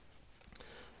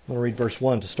going to read verse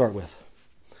 1 to start with.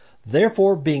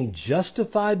 Therefore, being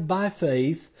justified by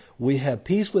faith, we have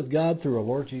peace with God through our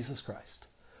Lord Jesus Christ.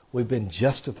 We've been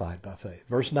justified by faith.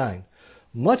 Verse 9.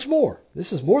 Much more.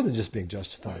 This is more than just being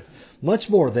justified. Much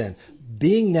more then.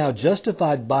 Being now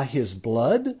justified by His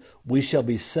blood, we shall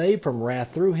be saved from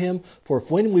wrath through Him. For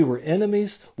if when we were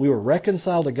enemies, we were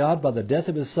reconciled to God by the death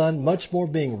of His Son, much more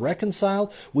being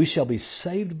reconciled, we shall be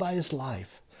saved by His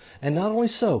life. And not only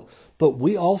so, but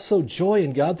we also joy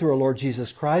in God through our Lord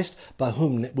Jesus Christ, by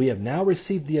whom we have now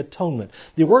received the atonement.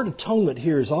 The word atonement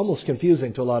here is almost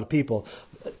confusing to a lot of people.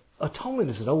 Atonement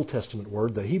is an Old Testament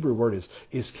word. The Hebrew word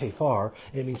is kefar,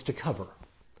 and it means to cover.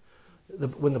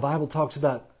 When the Bible talks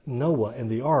about Noah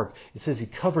and the ark, it says he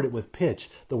covered it with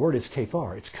pitch. The word is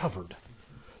kefar. It's covered.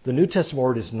 The New Testament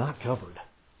word is not covered.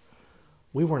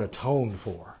 We weren't atoned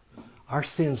for. Our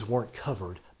sins weren't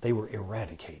covered. They were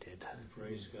eradicated.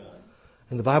 Praise God.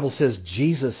 And the Bible says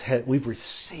we've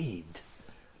received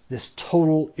this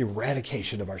total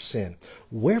eradication of our sin.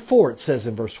 Wherefore, it says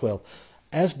in verse 12,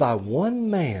 as by one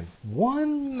man,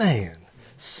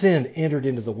 sin entered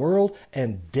into the world,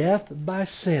 and death by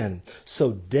sin.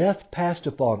 So death passed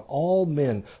upon all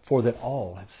men, for that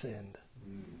all have sinned.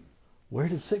 Where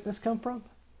did sickness come from?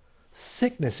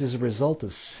 Sickness is a result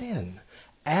of sin.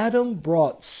 Adam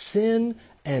brought sin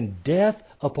and death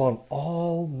upon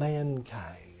all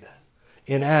mankind.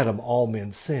 In Adam, all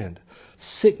men sinned.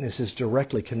 Sickness is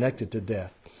directly connected to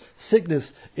death.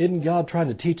 Sickness, isn't God trying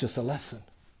to teach us a lesson?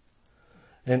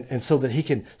 And so that he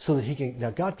can,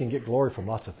 now God can get glory from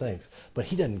lots of things, but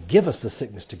He doesn't give us the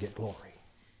sickness to get glory.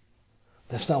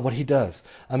 That's not what He does.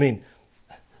 I mean,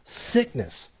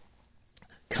 sickness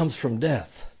comes from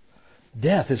death.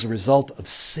 Death is a result of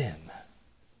sin.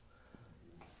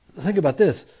 Think about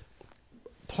this.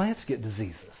 Plants get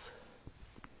diseases.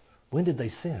 When did they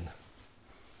sin?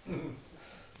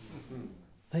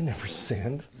 They never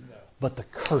sinned, but the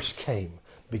curse came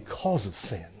because of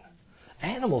sin.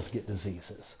 Animals get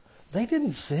diseases. They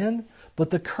didn't sin, but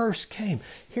the curse came.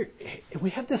 Here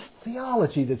we have this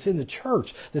theology that's in the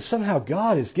church that somehow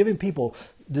God is giving people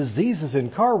diseases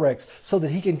and car wrecks so that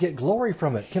He can get glory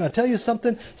from it. Can I tell you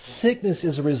something? Sickness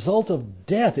is a result of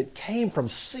death. It came from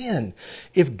sin.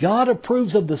 If God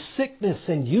approves of the sickness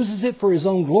and uses it for His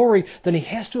own glory, then He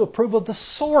has to approve of the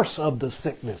source of the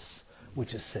sickness,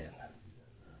 which is sin.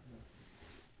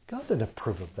 God didn't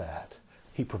approve of that.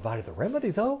 He provided the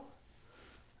remedy, though,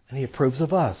 and He approves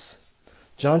of us.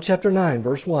 John chapter 9,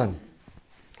 verse 1.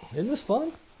 Isn't this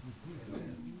fun?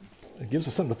 It gives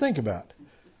us something to think about.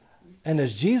 And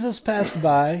as Jesus passed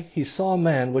by, He saw a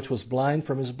man which was blind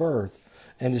from his birth.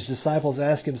 And His disciples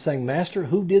asked Him, saying, Master,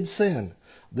 who did sin,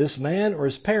 this man or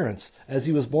his parents, as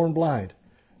he was born blind?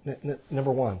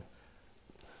 Number one,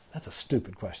 that's a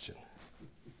stupid question.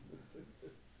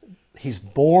 He's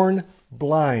born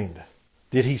blind.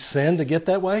 Did he sin to get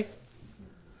that way?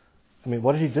 I mean,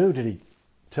 what did he do? Did he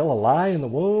tell a lie in the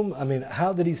womb? I mean,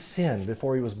 how did he sin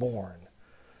before he was born?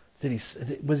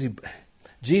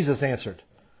 Jesus answered,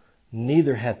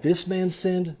 Neither hath this man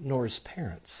sinned nor his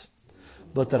parents,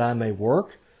 but that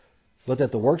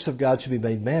the works of God should be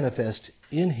made manifest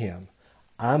in him.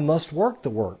 I must work the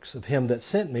works of him that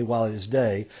sent me while it is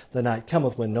day. The night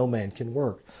cometh when no man can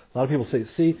work. A lot of people say,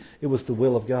 see, it was the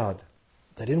will of God.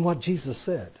 That isn't what Jesus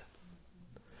said.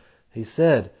 He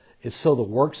said, it's so the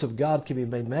works of God can be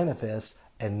made manifest,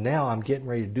 and now I'm getting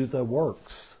ready to do the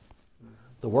works.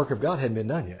 The work of God hadn't been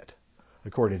done yet,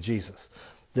 according to Jesus.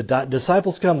 The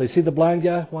disciples come, they see the blind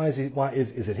guy. Why is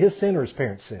it his sin or his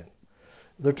parents' sin?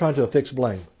 They're trying to affix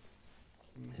blame.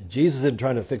 Jesus isn't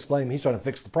trying to affix blame, He's trying to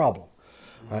fix the problem.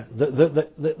 Right?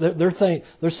 They're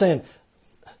saying,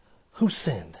 who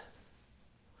sinned?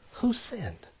 Who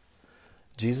sinned?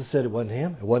 Jesus said it wasn't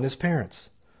him, it wasn't his parents.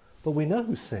 But we know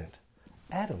who sinned.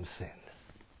 Adam sinned.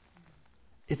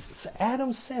 It's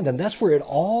Adam sinned, and that's where it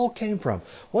all came from.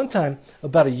 One time,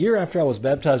 about a year after I was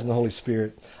baptized in the Holy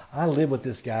Spirit, I lived with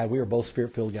this guy. We were both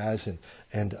Spirit-filled guys,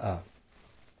 and I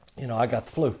got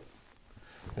the flu.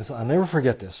 And so I'll never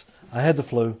forget this. I had the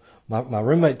flu. My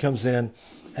roommate comes in,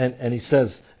 and he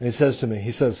says to me,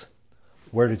 he says,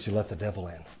 where did you let the devil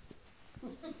in?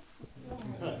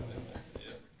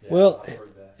 Well,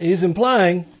 he's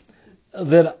implying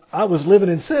that I was living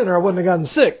in sin or I wouldn't have gotten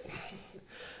sick.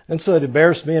 And so it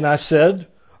embarrassed me, and I said,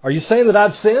 are you saying that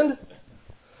I've sinned?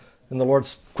 And the Lord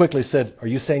quickly said, are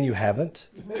you saying you haven't?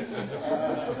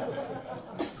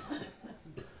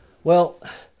 Well,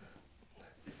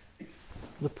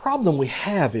 the problem we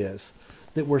have is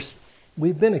that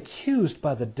we've been accused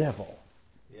by the devil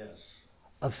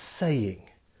of saying,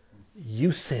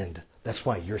 you sinned, that's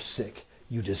why you're sick.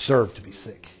 You deserve to be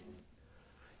sick.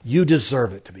 You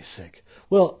deserve it to be sick.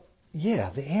 Well, yeah,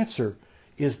 the answer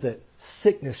is that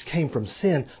sickness came from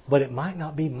sin, but it might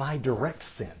not be my direct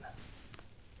sin.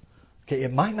 Okay,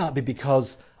 it might not be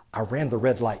because I ran the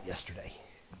red light yesterday.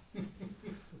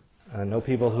 I know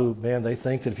people who, they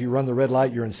think that if you run the red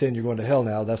light, you're in sin, you're going to hell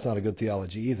now. That's not a good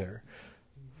theology either.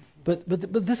 But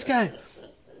this guy,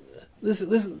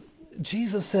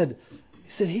 Jesus said,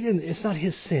 it's not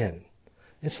his sin.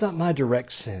 It's not my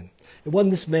direct sin. It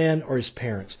wasn't this man or his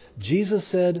parents. Jesus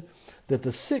said that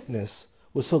the sickness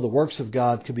was so the works of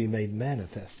God could be made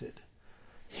manifested.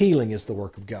 Healing is the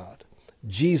work of God.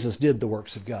 Jesus did the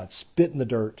works of God. Spit in the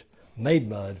dirt, made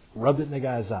mud, rubbed it in the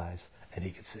guy's eyes, and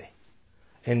he could see.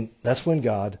 And that's when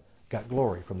God got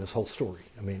glory from this whole story.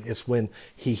 I mean, it's when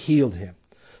He healed him.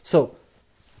 So,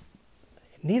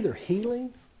 neither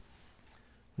healing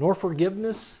nor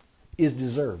forgiveness is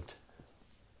deserved.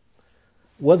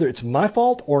 Whether it's my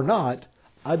fault or not,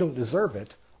 I don't deserve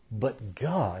it, but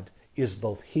God is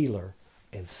both healer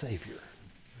and Savior.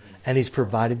 And He's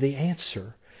provided the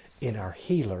answer in our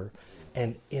healer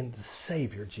and in the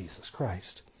Savior, Jesus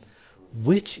Christ.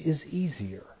 Which is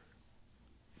easier?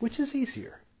 Which is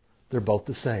easier? They're both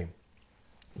the same.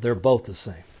 They're both the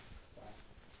same.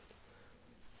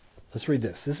 Let's read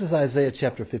this. This is Isaiah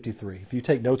chapter 53. If you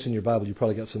take notes in your Bible, you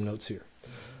probably got some notes here.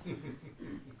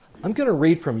 I'm going to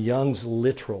read from Young's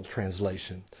literal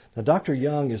translation. Now, Dr.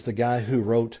 Young is the guy who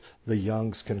wrote the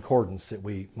Young's Concordance that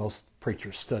most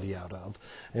preachers study out of.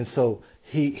 And so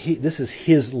this is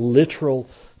his literal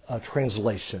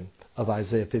translation of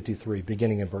Isaiah 53,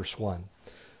 beginning in verse 1.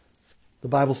 The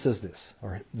Bible says this,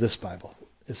 or this Bible.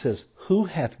 It says, who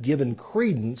hath given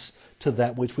credence to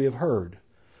that which we have heard,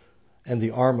 and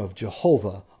the arm of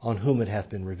Jehovah on whom it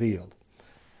hath been revealed?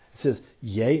 It says,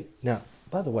 yea. Now,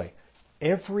 by the way,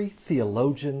 every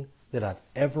theologian that I've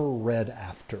ever read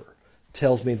after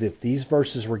tells me that these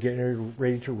verses we're getting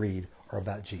ready to read are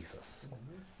about Jesus.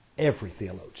 Every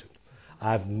theologian.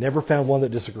 I've never found one that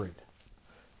disagreed.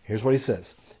 Here's what he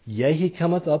says. Yea, he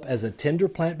cometh up as a tender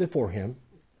plant before him,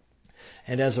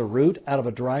 and as a root out of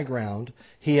a dry ground.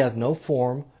 He hath no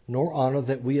form nor honor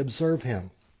that we observe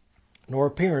him, nor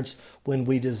appearance when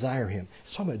we desire him.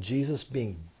 It's talking about Jesus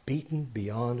being beaten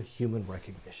beyond human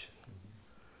recognition.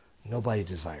 Nobody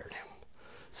desired him.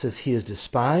 It says he is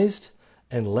despised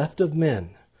and left of men.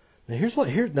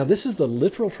 Now this is the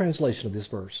literal translation of this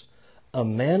verse. A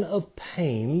man of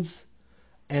pains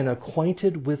and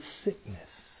acquainted with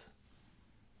sickness.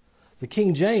 The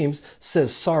King James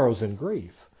says sorrows and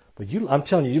grief. But I'm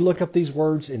telling you, you look up these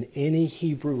words in any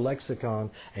Hebrew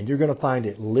lexicon, and you're going to find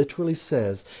it literally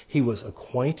says he was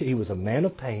acquainted. He was a man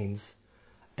of pains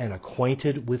and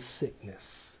acquainted with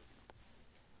sickness.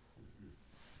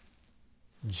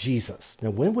 Jesus. Now,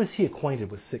 when was he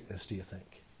acquainted with sickness, do you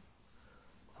think?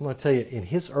 I'm going to tell you, in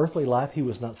his earthly life, he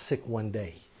was not sick one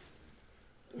day.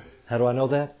 How do I know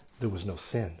that? There was no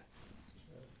sin.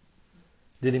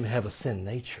 Didn't even have a sin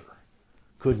nature.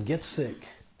 Couldn't get sick.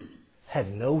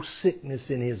 Had no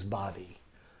sickness in his body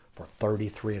for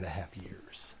 33 and a half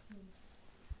years.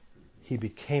 He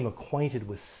became acquainted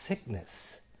with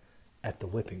sickness at the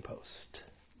whipping post.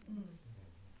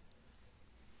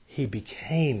 He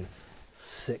became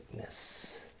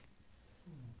sickness.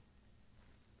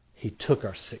 He took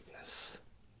our sickness.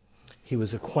 He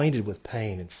was acquainted with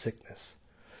pain and sickness.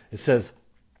 It says,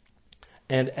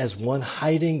 and as one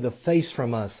hiding the face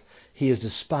from us, he is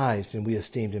despised, and we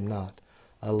esteemed him not.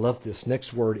 I love this.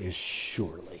 Next word is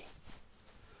surely.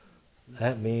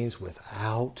 That means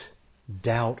without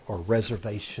doubt or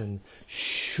reservation,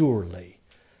 surely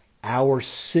our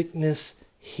sickness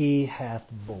he hath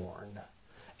borne,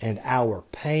 and our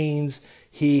pains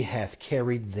he hath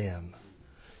carried them.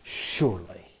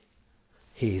 Surely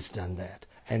he's done that.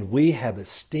 And we have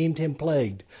esteemed him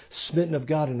plagued, smitten of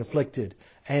God and afflicted,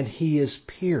 and he is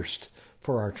pierced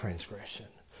for our transgression,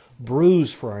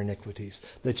 bruised for our iniquities.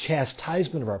 The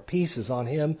chastisement of our peace is on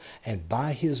him, and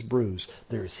by his bruise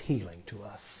there is healing to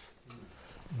us.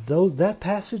 Though that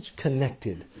passage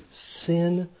connected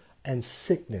sin and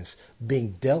sickness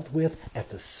being dealt with at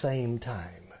the same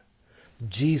time.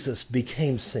 Jesus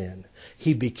became sin.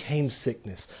 He became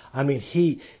sickness. I mean,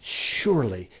 he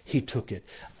took it.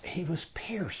 He was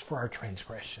pierced for our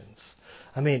transgressions.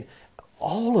 I mean,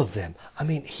 all of them. I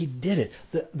mean, he did it.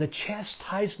 The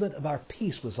chastisement of our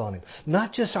peace was on him.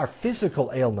 Not just our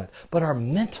physical ailment, but our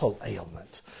mental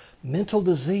ailment. Mental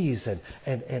disease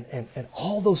and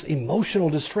all those emotional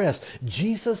distress.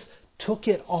 Jesus took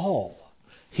it all.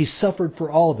 He suffered for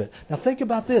all of it. Now think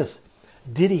about this.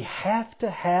 Did he have to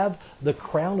have the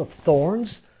crown of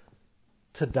thorns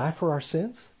to die for our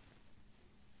sins?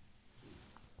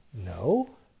 No.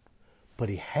 But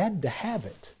he had to have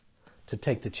it to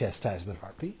take the chastisement of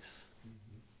our peace.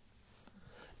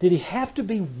 Did he have to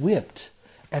be whipped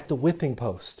at the whipping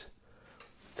post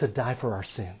to die for our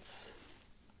sins?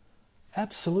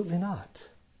 Absolutely not.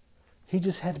 He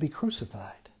just had to be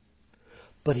crucified.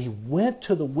 But he went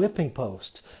to the whipping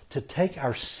post to take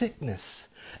our sickness.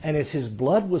 And as his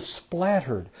blood was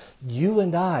splattered, you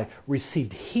and I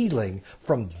received healing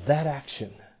from that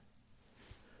action.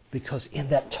 Because in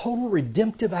that total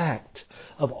redemptive act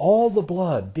of all the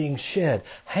blood being shed,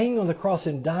 hanging on the cross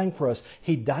and dying for us,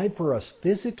 he died for us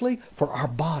physically, for our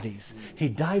bodies. He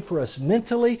died for us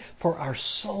mentally, for our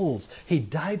souls. He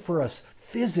died for us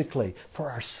physically,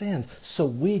 for our sins, so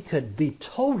we could be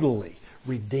totally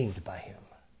redeemed by him.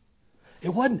 It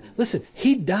wasn't, listen,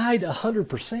 he died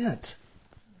 100%.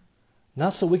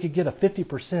 Not so we could get a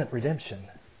 50% redemption,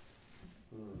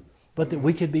 but that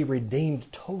we could be redeemed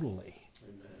totally.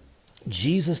 Amen.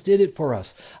 Jesus did it for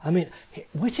us. I mean,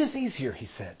 which is easier, he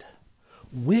said.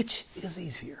 Which is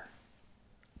easier?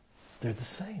 They're the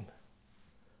same.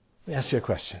 Let me ask you a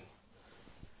question.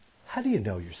 How do you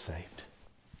know you're saved?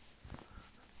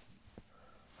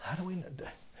 How do we know?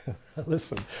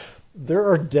 Listen, there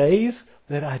are days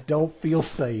that I don't feel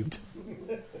saved.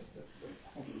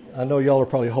 I know y'all are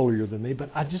probably holier than me, but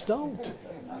I just don't.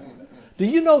 Do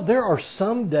you know there are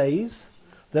some days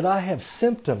that I have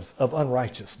symptoms of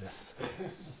unrighteousness?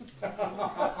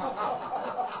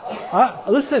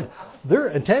 Listen,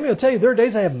 and Tammy will tell you, there are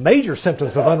days I have major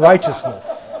symptoms of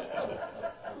unrighteousness.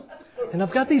 And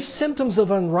I've got these symptoms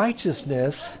of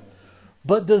unrighteousness,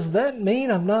 but does that mean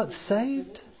I'm not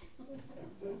saved?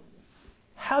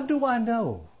 How do I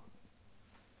know?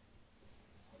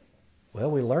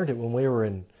 Well, we learned it when we were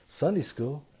in Sunday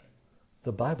school.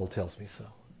 The Bible tells me so.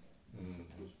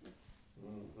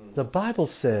 The Bible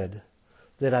said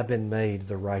that I've been made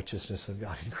the righteousness of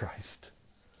God in Christ.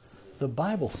 The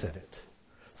Bible said it.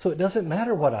 So it doesn't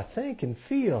matter what I think and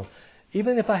feel.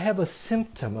 Even if I have a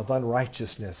symptom of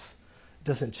unrighteousness,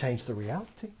 doesn't change the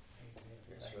reality.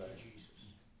 That's right.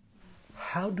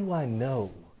 How do I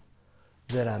know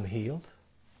that I'm healed?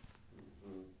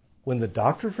 When the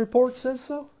doctor's report says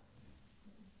so?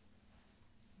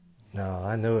 No,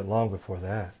 I knew it long before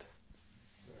that.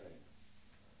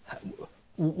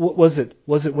 Was it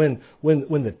when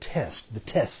the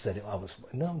test said I was?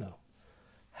 No.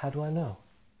 How do I know?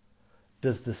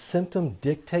 Does the symptom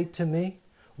dictate to me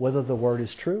whether the word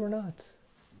is true or not?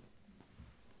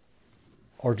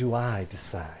 Or do I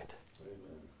decide?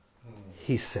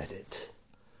 He said it.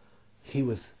 He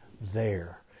was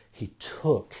there. He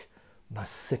took my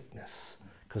sickness,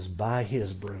 because by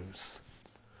His bruise,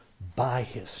 by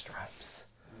His stripes,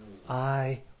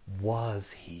 I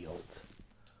was healed.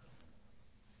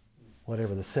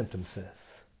 Whatever the symptom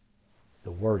says,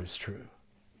 the word is true.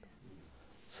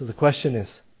 So the question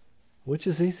is, which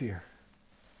is easier?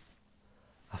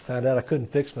 I found out I couldn't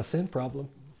fix my sin problem.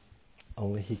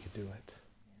 Only He could do it.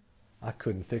 I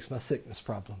couldn't fix my sickness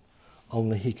problem.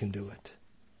 Only He can do it.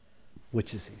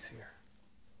 Which is easier?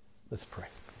 Let's pray.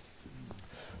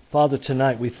 Father,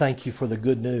 tonight we thank You for the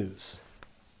good news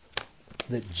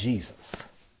that Jesus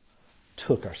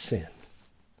took our sin.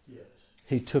 Yes.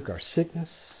 He took our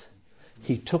sickness.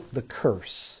 He took the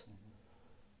curse.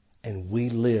 And we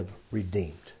live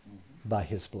redeemed by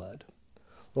His blood.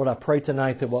 Lord, I pray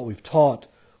tonight that what we've taught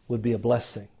would be a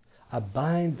blessing. I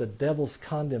bind the devil's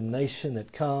condemnation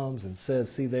that comes and says,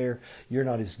 see there, you're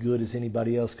not as good as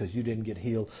anybody else because you didn't get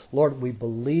healed. Lord, we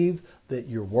believe that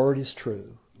Your word is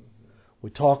true. We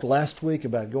talked last week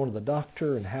about going to the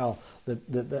doctor and how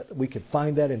that we could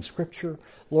find that in Scripture.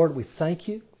 Lord, we thank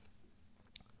You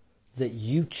that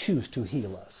You choose to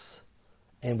heal us.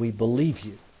 And we believe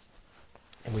You.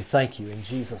 And we thank You in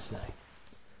Jesus' name.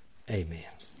 Amen.